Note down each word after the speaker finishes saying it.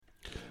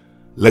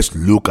Let's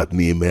look at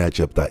Nehemiah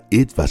chapter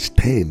 8 verse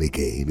 10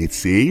 again. It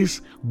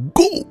says,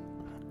 "Go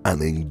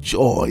and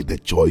enjoy the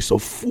choice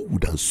of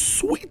food and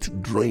sweet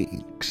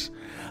drinks,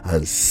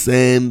 and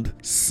send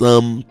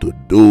some to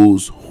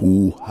those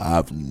who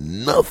have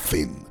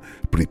nothing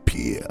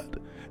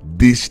prepared.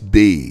 This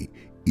day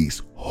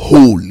is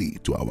holy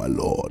to our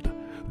Lord.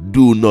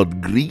 Do not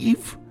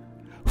grieve,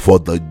 for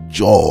the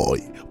joy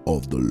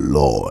of the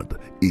Lord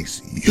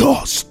is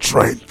your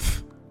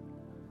strength."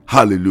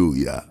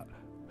 Hallelujah.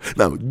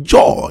 Now,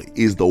 joy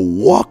is the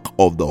work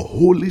of the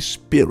Holy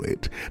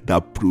Spirit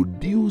that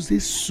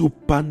produces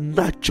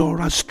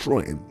supernatural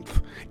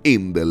strength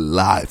in the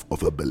life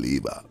of a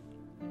believer.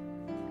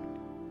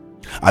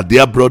 Our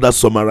dear brother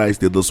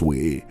summarized it this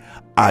way: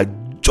 a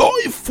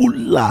joyful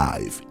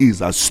life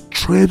is a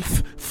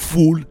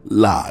strengthful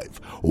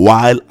life,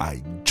 while a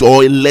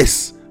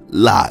joyless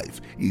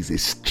life is a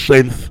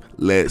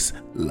strengthless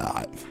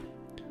life.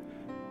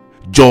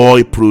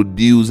 Joy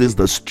produces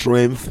the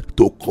strength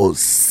to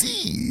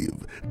conceive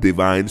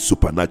divine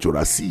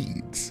supernatural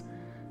seeds.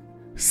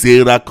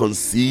 Sarah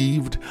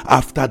conceived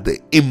after the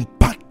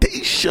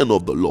impartation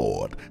of the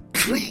Lord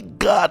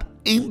triggered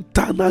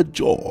internal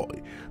joy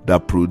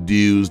that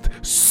produced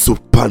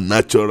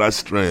supernatural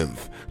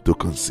strength to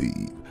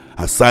conceive.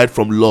 Aside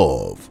from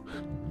love,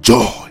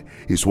 joy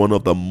is one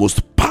of the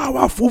most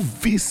powerful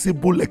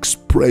visible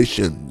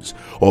expressions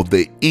of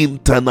the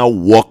internal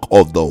work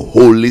of the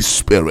Holy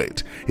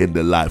Spirit in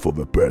the life of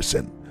a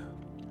person.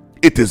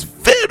 It is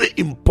very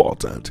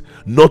important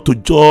not to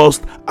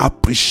just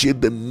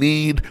appreciate the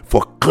need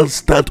for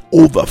constant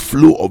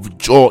overflow of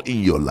joy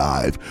in your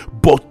life,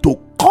 but to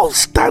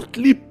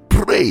constantly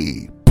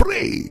pray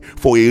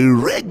for a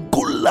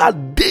regular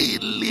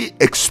daily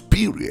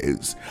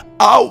experience,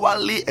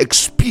 hourly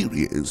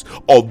experience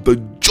of the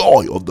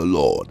joy of the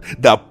Lord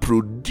that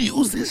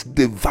produces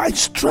divine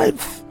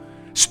strength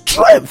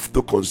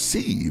to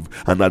conceive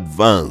and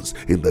advance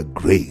in the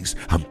grace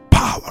and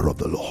power of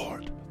the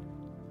Lord.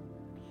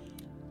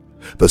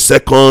 The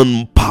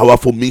second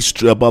powerful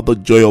mystery about the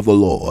joy of the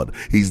Lord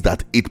is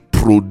that it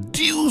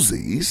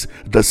produces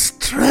the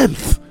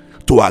strength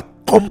to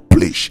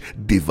accomplish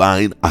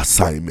divine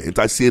assignment.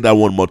 I say that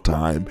one more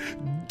time.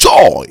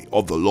 Joy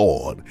of the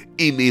Lord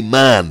in a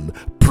man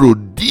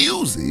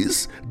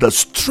produces the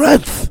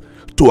strength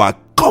to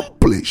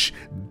accomplish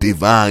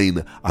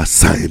divine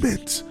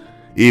assignment.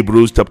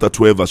 Hebrews chapter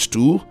 12 verse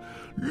 2,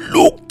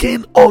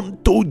 "Looking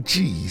unto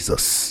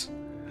Jesus,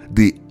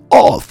 the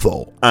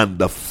author and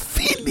the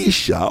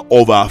finisher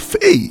of our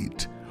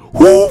faith,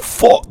 who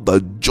for the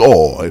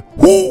joy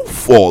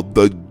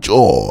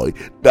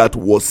that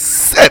was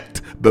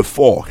set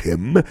before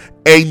him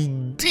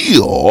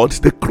endured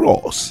the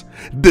cross,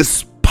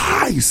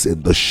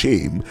 despising the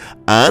shame,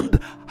 and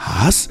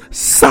has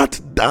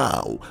sat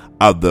down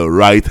at the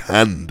right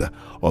hand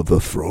of the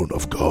throne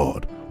of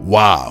God."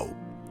 Wow.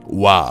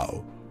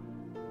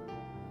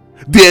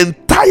 The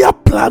entire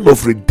plan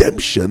of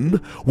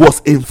redemption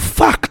was in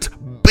fact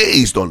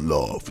based on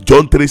love.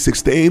 John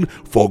 3:16,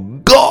 "For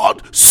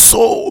God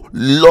so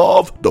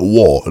loved the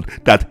world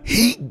that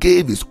he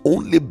gave his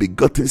only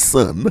begotten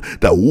Son,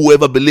 that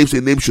whoever believes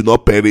in him should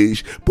not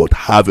perish but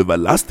have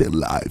everlasting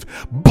life."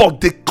 But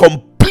the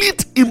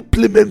complete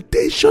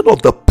implementation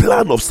of the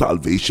plan of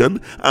salvation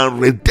and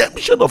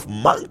redemption of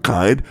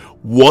mankind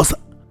was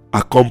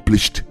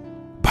accomplished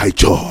by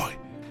joy.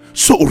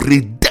 So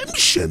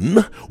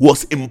redemption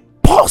was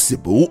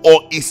impossible,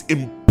 or is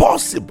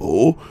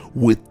impossible,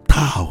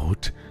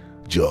 without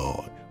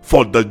joy.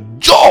 For the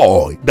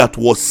joy that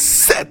was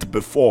set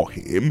before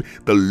him,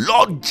 the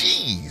Lord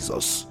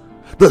Jesus,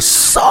 the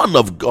Son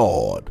of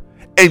God,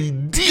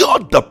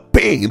 endured the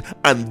pain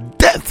and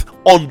death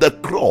on the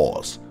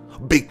cross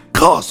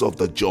because of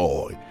the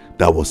joy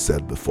that was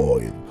set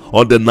before him.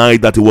 On the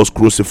night that he was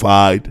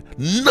crucified,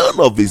 none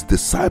of his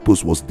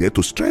disciples was there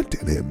to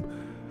strengthen him.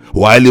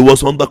 While he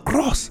was on the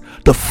cross,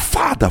 the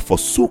Father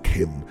forsook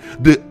him.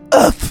 The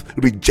earth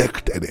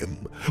rejected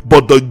him.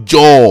 But the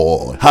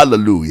joy,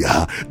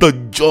 hallelujah, the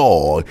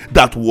joy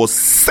that was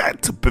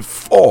set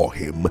before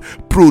him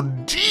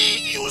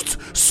produced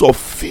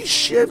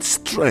sufficient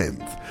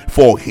strength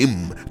for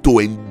him to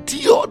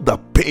endure the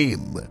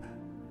pain.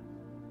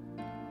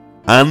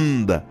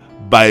 And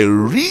by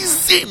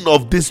reason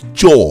of this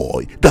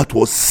joy that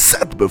was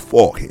set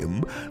before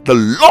him, the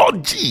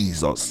Lord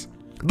Jesus,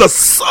 the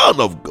Son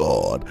of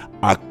God,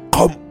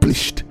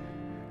 accomplished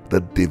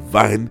the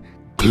divine,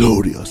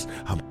 glorious,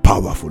 and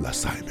powerful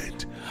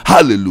assignment.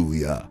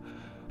 Hallelujah.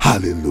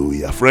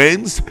 Hallelujah.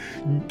 Friends,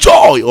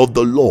 joy of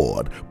the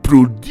Lord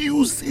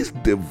produces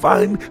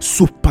divine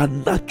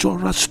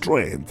supernatural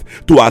strength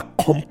to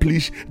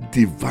accomplish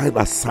divine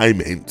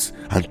assignments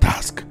and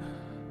tasks.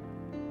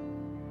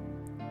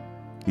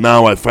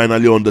 Now I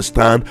finally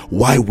understand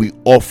why we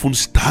often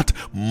start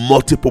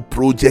multiple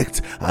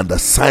projects and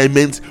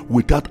assignments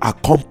without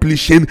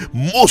accomplishing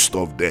most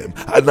of them.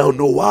 I now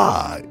know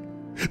why.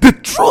 The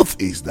truth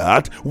is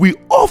that we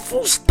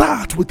often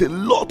start with a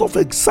lot of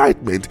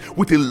excitement,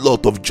 with a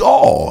lot of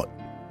joy.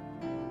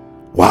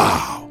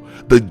 Wow.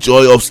 The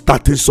joy of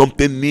starting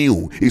something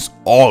new is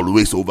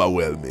always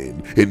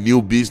overwhelming. A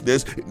new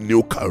business, a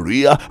new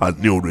career, a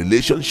new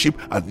relationship,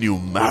 a new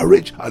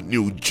marriage, a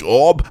new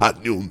job, a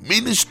new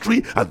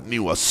ministry, a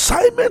new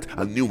assignment,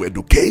 a new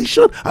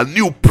education, a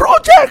new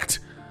project.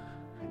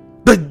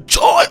 The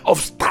joy of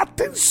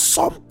starting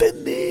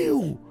something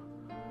new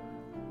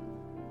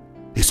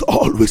is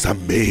always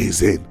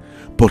amazing.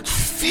 But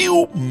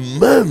few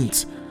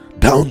months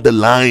down the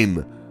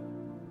line,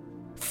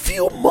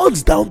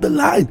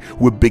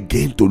 we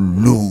begin to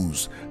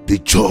lose the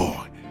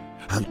joy,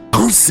 and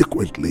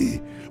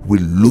consequently, we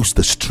lose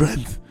the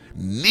strength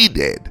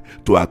needed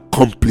to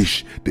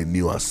accomplish the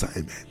new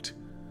assignment.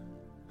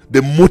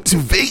 The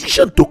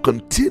motivation to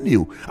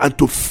continue and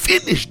to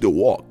finish the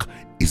work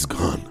is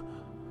gone.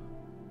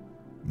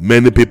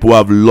 Many people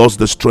have lost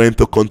the strength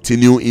to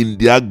continue in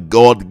their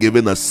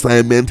God-given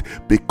assignment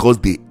because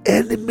the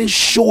enemy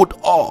showed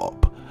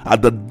up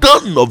at the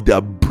dawn of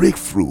their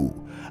breakthrough,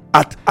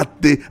 at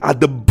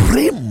the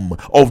brim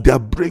of their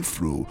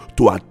breakthrough,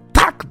 to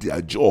attack their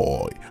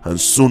joy,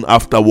 and soon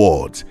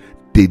afterwards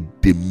they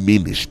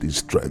diminished in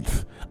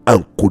strength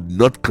and could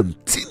not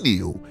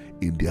continue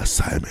in the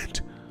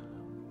assignment.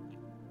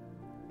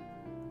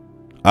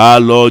 Our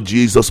Lord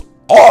Jesus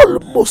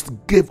almost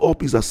gave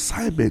up his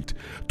assignment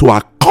to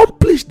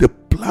accomplish the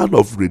plan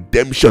of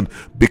redemption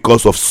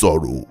because of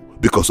sorrow.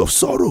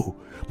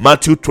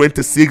 Mathew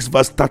 26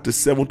 verse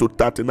 37 to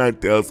 39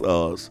 tells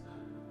us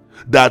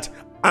that,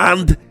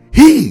 and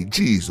he,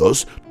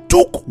 Jesus,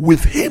 took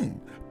with him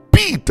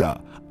Peter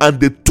and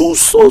the two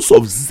sons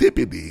of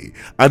Zebedee,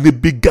 and he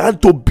began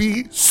to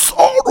be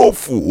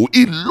sorrowful.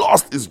 He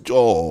lost his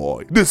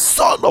joy. The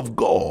Son of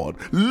God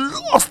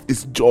lost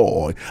his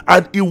joy,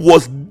 and he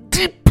was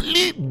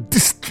deeply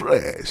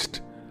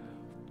distressed.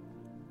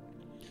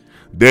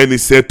 Then he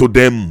said to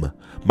them,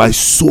 my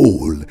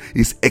soul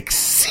is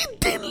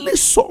exceedingly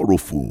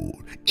sorrowful,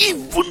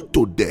 even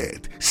to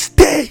death.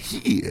 Stay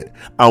here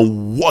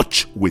and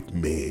watch with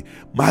me.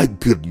 My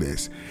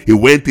goodness. He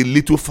went a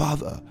little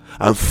farther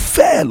and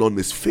fell on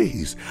his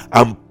face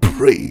and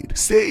prayed,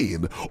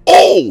 saying,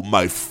 oh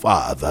my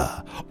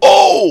Father,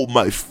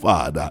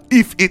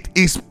 if it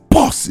is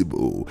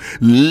possible,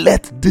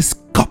 let this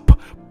cup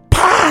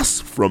pass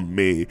from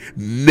me.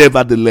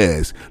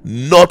 Nevertheless,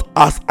 not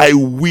as I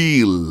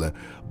will,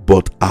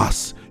 but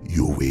as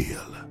you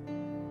will.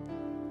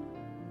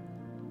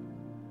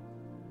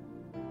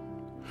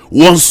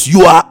 Once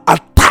you are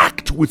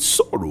attacked with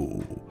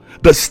sorrow,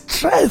 the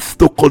strength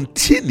to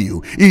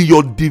continue in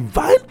your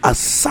divine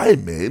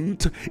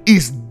assignment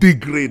is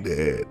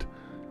degraded.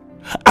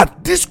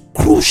 At this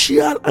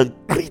crucial and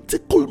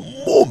critical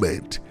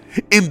moment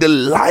in the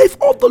life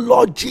of the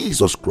Lord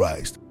Jesus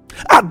Christ,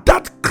 at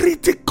that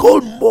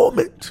critical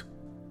moment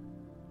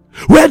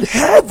when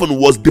heaven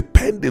was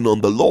depending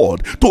on the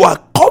Lord to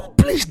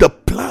accomplish the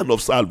plan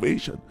of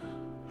salvation,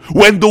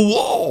 when the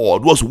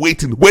world was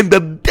waiting, when the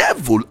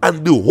devil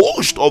and the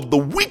host of the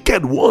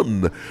wicked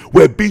one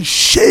were being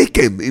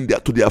shaken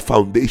to their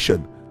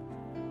foundation,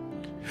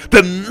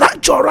 the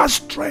natural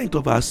strength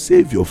of our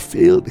Savior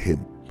failed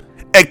him.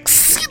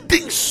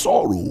 Exceeding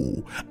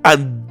sorrow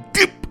and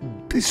deep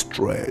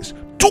distress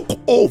took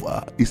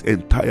over his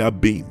entire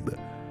being.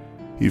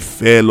 He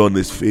fell on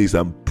his face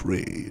and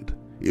prayed.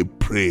 He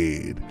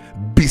prayed,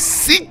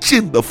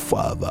 beseeching the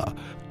Father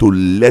to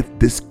let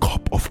this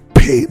cup of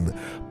pain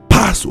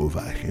pass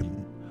over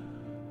him.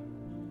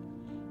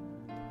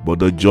 But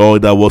the joy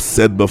that was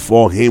set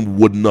before him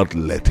would not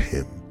let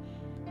him.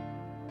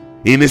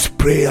 In his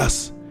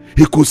prayers,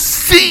 he could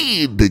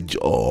see the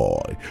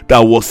joy that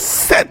was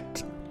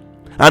set,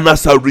 and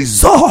as a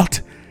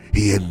result,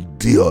 he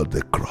endured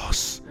the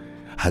cross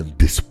and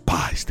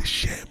despised the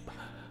shame.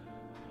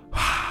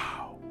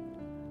 Wow.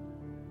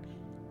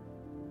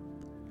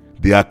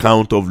 The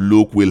account of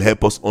Luke will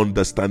help us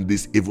understand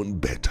this even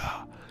better.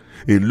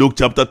 In Luke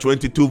chapter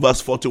 22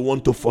 verse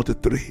 41 to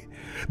 43,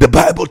 the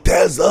Bible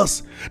tells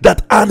us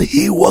that, and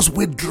he was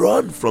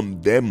withdrawn from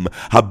them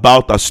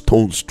about a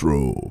stone's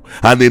throw,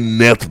 and he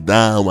knelt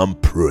down and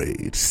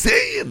prayed,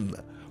 saying,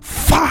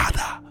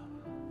 Father,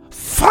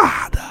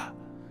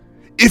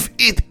 if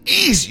it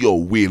is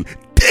your will,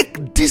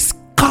 take this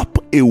cup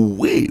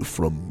away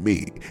from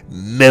me.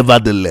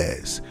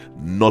 Nevertheless,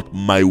 not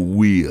my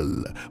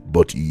will,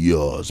 but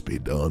yours be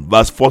done.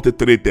 Verse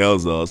 43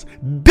 tells us,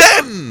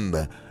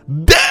 Then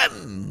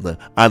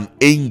an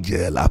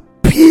angel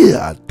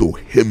appeared to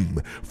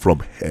him from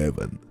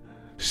heaven,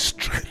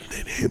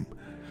 strengthening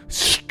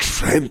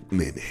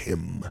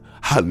him.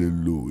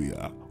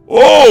 Hallelujah.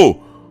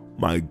 Oh,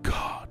 my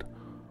God.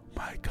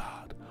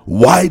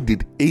 Why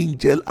did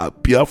angel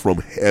appear from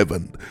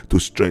heaven to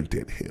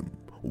strengthen him?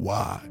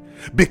 Why?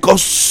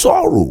 Because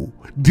sorrow,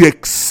 the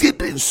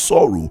exceeding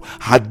sorrow,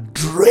 had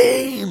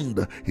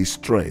drained his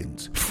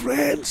strength.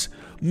 Friends,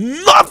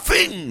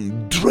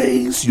 nothing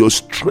drains your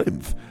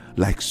strength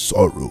like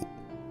sorrow.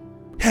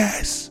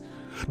 Yes,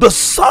 the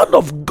Son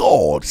of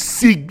God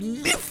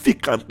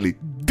significantly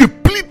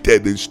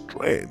depleted in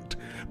strength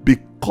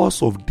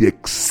because of the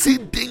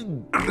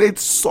exceeding great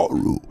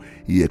sorrow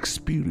he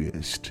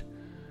experienced.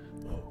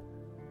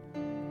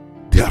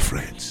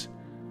 friends.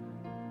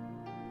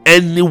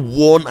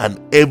 Anyone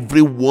and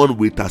everyone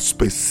with a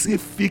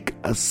specific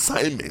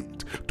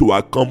assignment to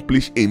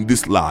accomplish in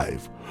this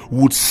life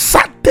would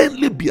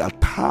certainly be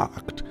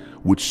attacked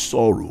with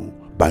sorrow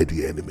by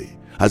the enemy.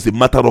 As a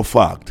matter of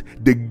fact,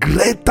 the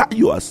greater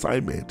your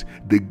assignment,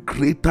 the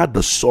greater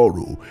the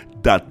sorrow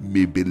that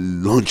may be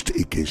launched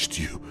against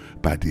you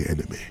by the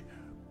enemy.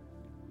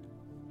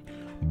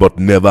 But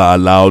never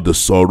allow the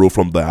sorrow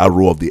from the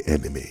arrow of the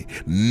enemy.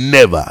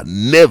 Never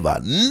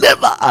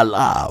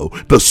allow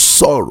the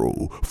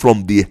sorrow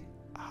from the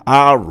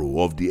arrow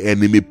of the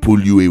enemy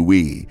pull you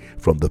away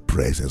from the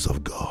presence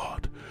of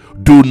God.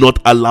 Do not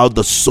allow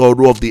the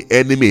sorrow of the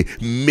enemy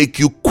make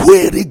you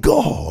query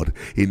God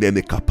in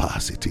any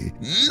capacity.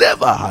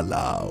 Never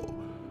allow.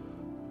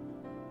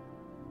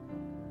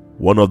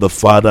 One of the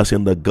fathers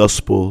in the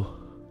gospel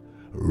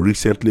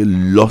recently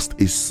lost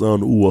his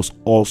son, who was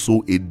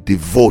also a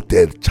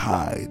devoted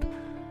child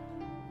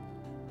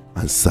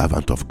and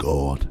servant of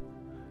God,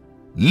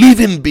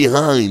 leaving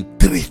behind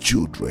 3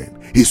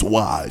 children, his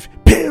wife,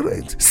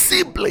 parents,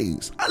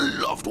 siblings, and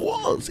loved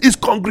ones, his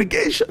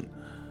congregation.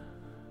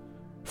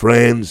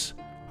 Friends,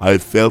 I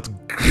felt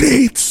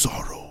great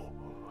sorrow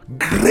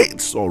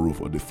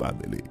for the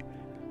family.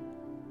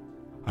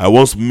 I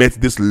once met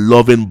this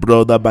loving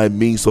brother by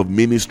means of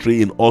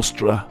ministry in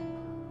Austria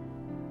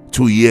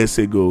 2 years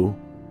ago,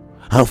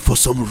 and for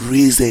some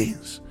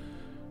reasons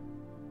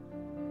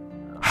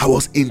I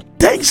was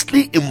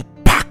intensely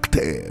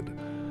impacted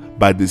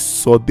by the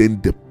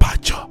sudden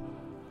departure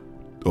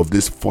of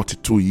this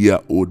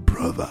 42-year-old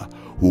brother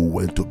who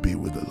went to be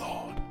with the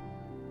Lord.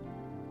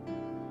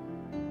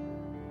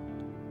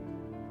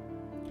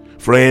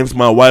 Friends,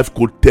 my wife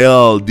could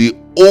tell the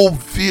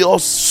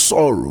obvious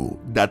sorrow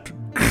that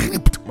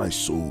gripped my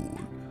soul.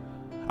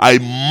 I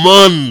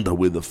mourned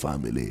with the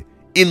family.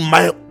 In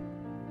my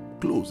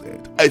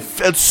closet, I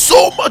felt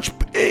so much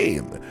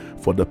pain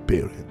for the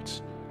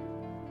parents.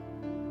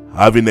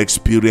 Having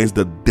experienced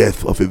the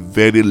death of a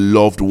very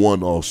loved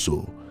one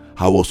also,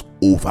 I was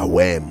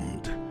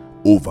overwhelmed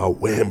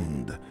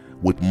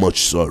with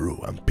much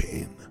sorrow and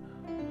pain.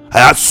 I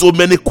had so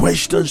many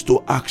questions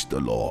to ask the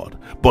Lord,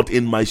 but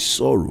in my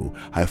sorrow,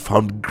 I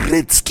found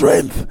great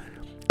strength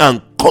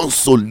and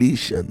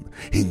consolation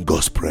in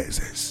God's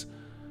presence.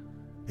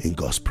 In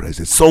God's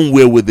presence,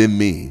 somewhere within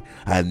me,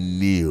 I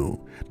knew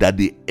that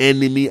the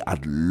enemy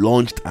had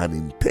launched an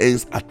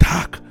intense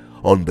attack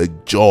on the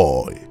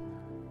joy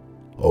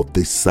of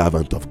this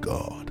servant of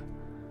God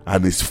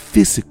and his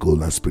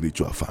physical and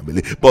spiritual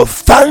family. But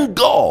thank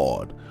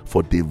God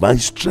for divine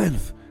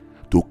strength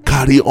to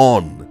carry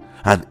on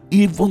and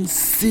even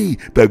see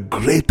the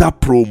greater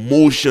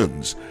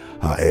promotions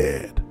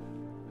ahead.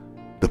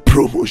 The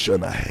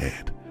promotion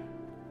ahead.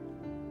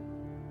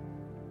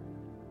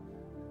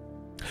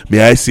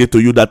 May I say to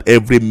you that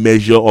every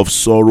measure of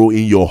sorrow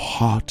in your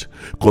heart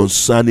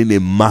concerning a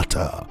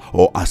matter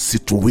or a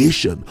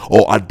situation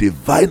or a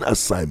divine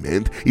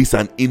assignment is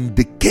an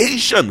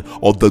indication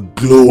of the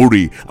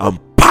glory and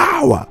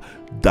power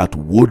that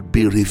would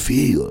be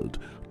revealed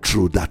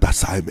through that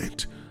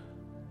assignment.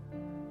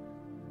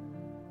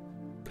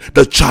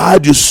 The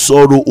child you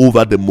sorrow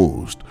over the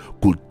most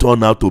could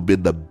turn out to be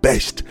the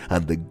best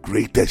and the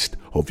greatest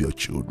of your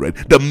children.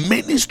 The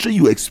ministry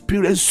you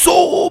experience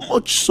so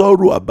much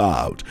sorrow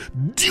about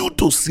due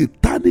to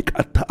satanic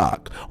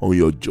attack on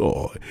your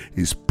joy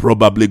is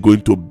probably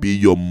going to be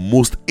your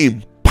most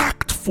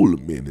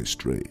impactful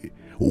ministry.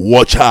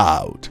 Watch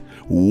out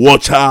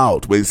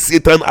when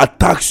Satan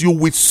attacks you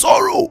with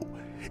sorrow.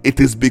 It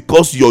is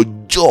because your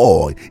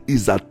joy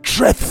is a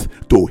threat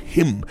to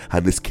him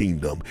and his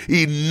kingdom.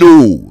 He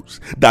knows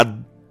that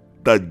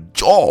the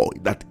joy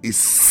that is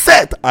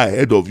set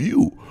ahead of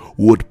you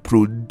would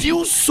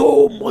produce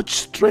so much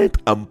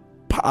strength and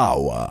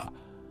power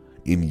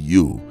in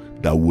you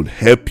that would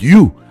help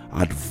you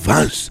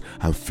advance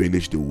and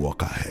finish the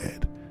work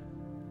ahead.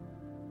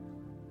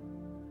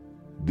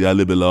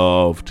 Dearly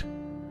beloved,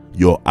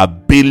 your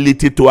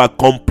ability to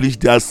accomplish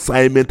the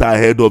assignment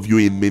ahead of you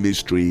in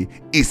ministry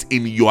is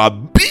in your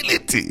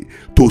ability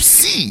to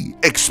see,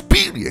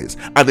 experience,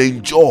 and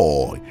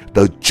enjoy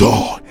the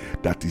joy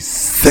that is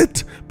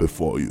set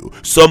before you.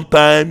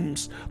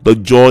 Sometimes the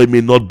joy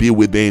may not be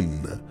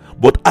within,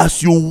 but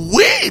as you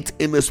wait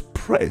in his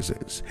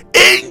presence,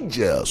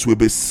 angels will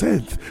be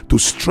sent to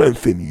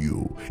strengthen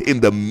you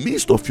in the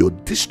midst of your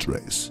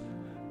distress.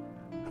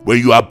 When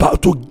you are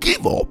about to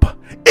give up,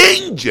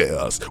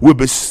 angels will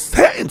be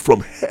sent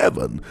from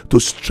heaven to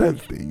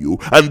strengthen you,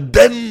 and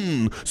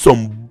then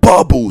some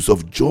bubbles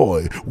of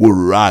joy will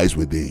rise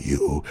within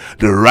you.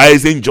 The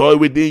rising joy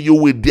within you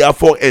will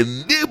therefore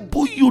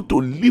enable you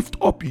to lift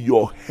up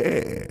your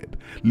head,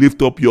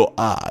 lift up your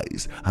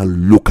eyes,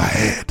 and look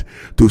ahead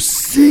to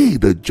see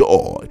the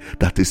joy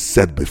that is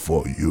set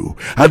before you.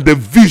 And the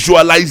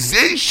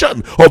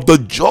visualization of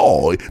the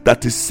joy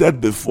that is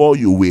set before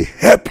you will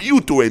help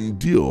you to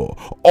endure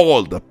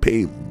all the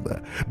pain,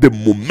 the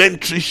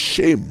momentary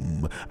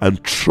shame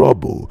and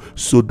trouble,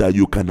 so that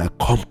you can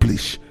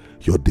accomplish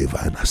your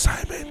divine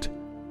assignment.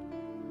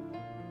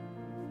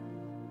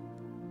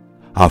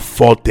 A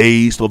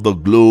foretaste of the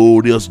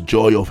glorious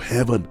joy of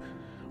heaven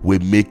will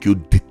make you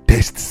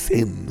detest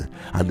sin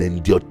and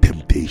endure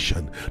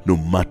temptation no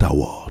matter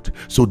what,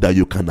 so that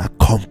you can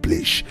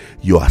accomplish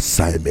your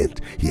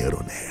assignment here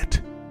on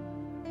earth.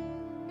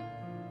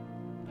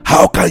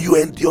 How can you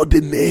endure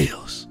the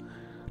nails,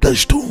 the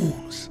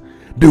stones,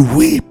 the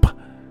whip,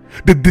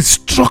 the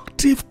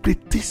destructive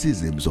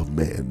criticisms of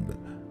men?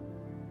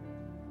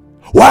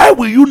 Why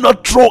will you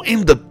not throw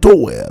in the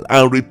towel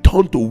and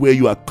return to where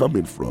you are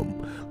coming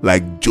from,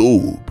 like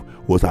Job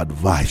was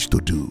advised to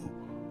do?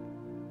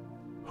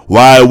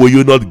 Why will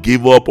you not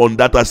give up on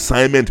that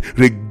assignment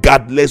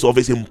regardless of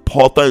its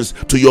importance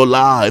to your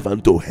life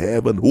and to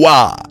heaven?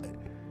 Why?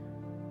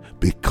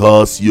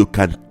 Because you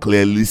can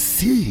clearly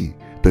see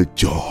the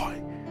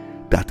joy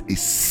that is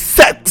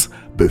set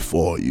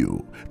before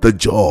you. The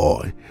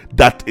joy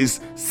that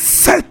is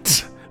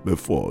set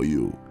before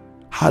you.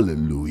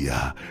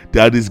 Hallelujah.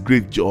 There is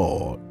great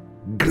joy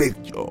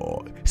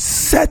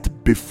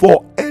set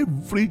before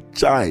every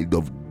child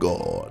of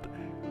God.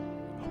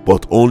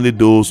 But only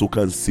those who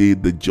can see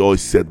the joy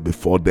set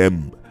before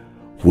them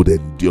would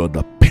endure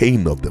the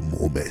pain of the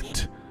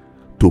moment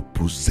to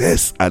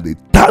possess an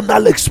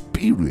eternal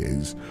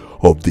experience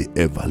of the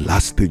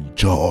everlasting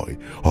joy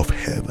of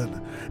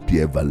heaven.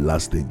 The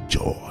everlasting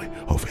joy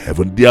of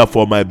heaven.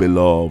 Therefore, my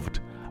beloved,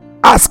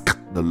 ask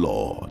the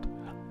Lord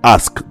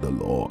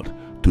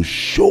to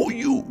show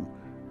you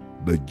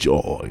the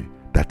joy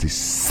that is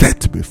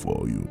set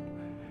before you.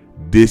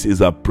 This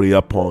is a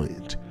prayer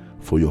point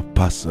for your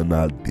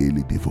personal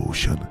daily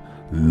devotion.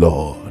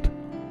 Lord,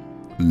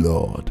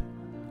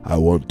 I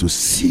want to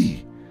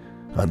see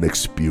and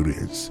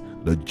experience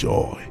the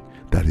joy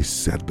that is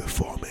set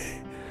before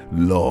me.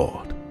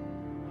 Lord,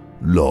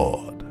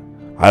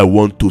 I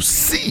want to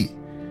see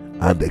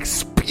and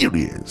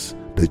experience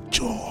the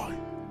joy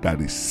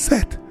that is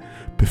set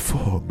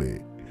before me.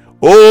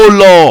 Oh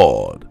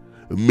Lord,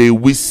 may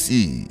we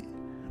see,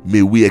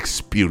 may we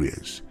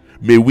experience,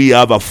 may we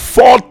have a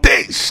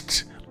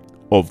foretaste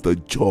of the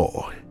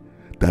joy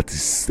that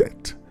is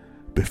set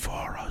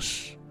before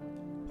us.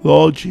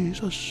 Lord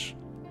Jesus,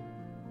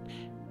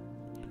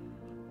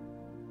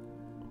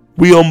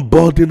 we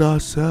unburden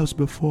ourselves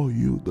before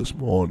you this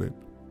morning.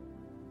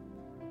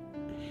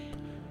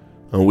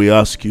 And we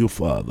ask you,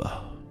 Father,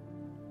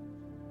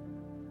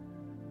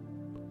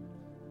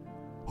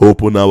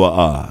 open our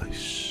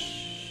eyes.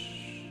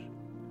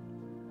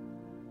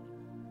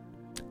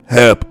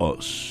 Help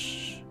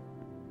us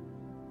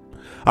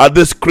at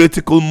this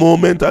critical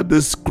moment, at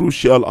this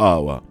crucial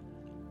hour,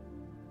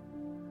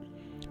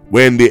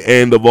 when the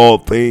end of all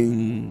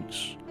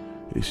things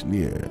is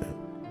near,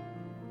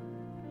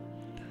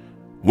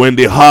 when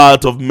the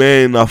heart of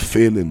men are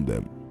failing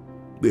them,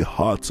 the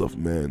hearts of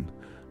men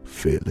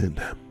failing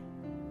them,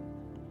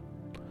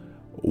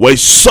 where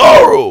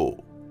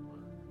sorrow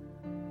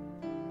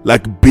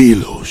like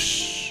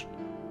billows,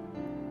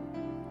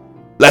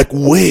 like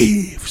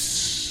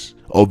waves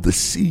of the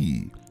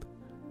sea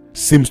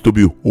seems to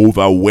be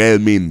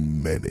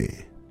overwhelming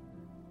many.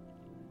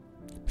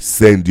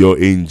 Send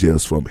your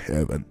angels from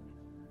heaven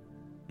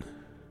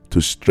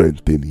to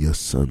strengthen your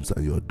sons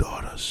and your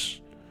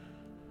daughters.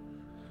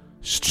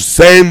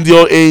 Send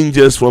your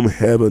angels from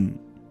heaven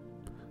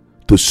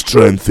to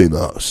strengthen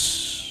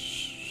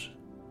us.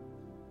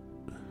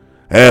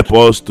 Help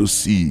us to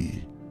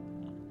see.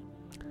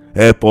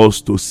 Help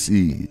us to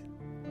see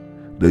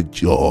the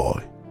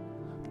joy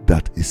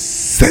that is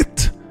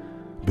set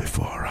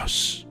before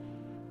us.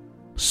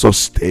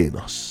 Sustain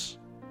us.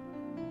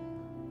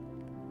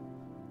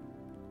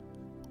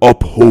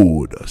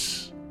 Uphold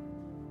us.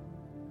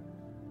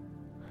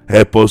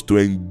 Help us to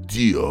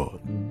endure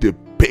the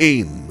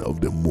pain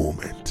of the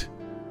moment.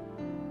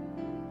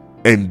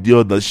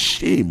 Endure the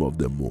shame of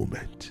the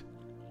moment.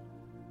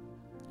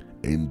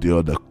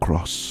 Endure the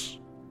cross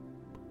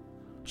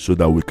so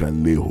that we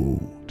can lay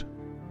hold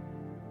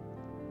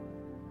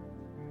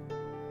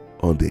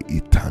on the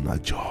eternal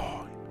joy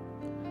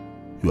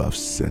you have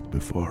set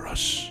before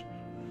us.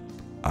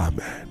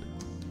 Amen.